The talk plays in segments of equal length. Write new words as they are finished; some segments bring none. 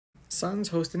Suns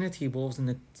hosting the T-Wolves, and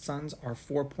the Suns are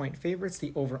 4-point favorites.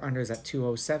 The over-under is at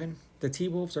 207. The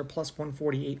T-Wolves are plus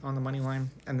 148 on the money line,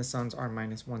 and the Suns are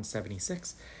minus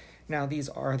 176. Now, these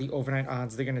are the overnight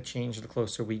odds. They're going to change the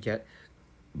closer we get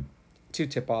to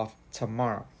tip-off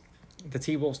tomorrow. The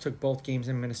T-Wolves took both games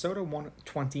in Minnesota,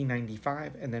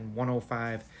 120-95 and then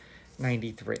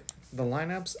 105-93. The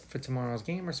lineups for tomorrow's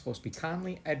game are supposed to be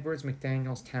Conley, Edwards,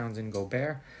 McDaniels, Townsend,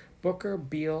 Gobert, Booker,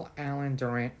 Beal, Allen,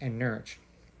 Durant, and Nurkic.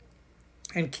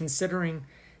 And considering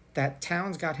that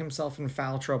Towns got himself in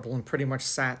foul trouble and pretty much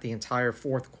sat the entire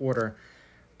fourth quarter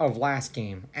of last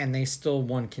game, and they still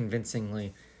won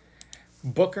convincingly,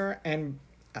 Booker and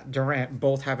Durant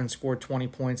both haven't scored 20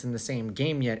 points in the same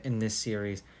game yet in this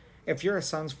series. If you're a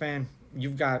Suns fan,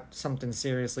 you've got something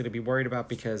seriously to be worried about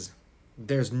because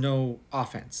there's no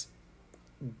offense.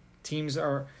 Teams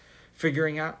are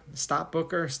figuring out, stop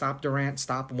Booker, stop Durant,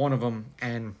 stop one of them,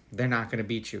 and they're not going to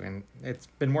beat you. And it's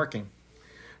been working.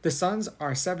 The Suns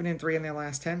are 7-3 in their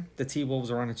last 10. The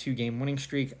T-Wolves are on a 2-game winning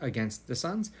streak against the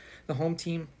Suns. The home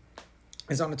team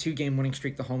is on a 2-game winning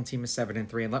streak. The home team is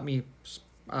 7-3. And let me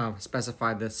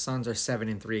specify the Suns are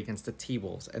 7-3 against the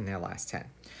T-Wolves in their last 10.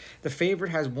 The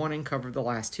favorite has won and covered the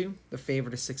last 2. The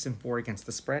favorite is 6-4 against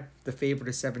the spread. The favorite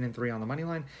is 7-3 on the money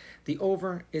line. The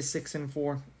over is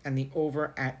 6-4, and the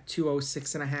over at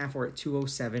 206.5 or at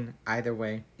 207. Either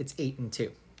way, it's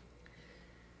 8-2.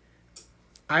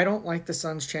 I don't like the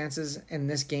Suns' chances in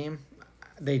this game.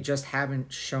 They just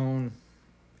haven't shown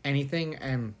anything.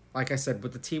 And like I said,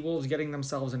 with the T-Wolves getting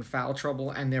themselves in foul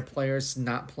trouble and their players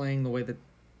not playing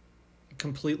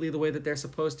completely the way that they're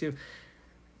supposed to,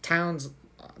 Towns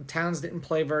didn't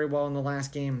play very well in the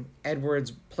last game.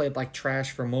 Edwards played like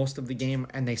trash for most of the game,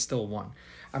 and they still won.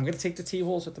 I'm going to take the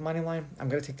T-Wolves with the money line. I'm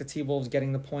going to take the T-Wolves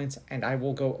getting the points, and I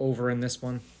will go over in this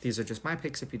one. These are just my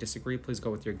picks. If you disagree, please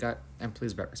go with your gut, and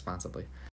please bet responsibly.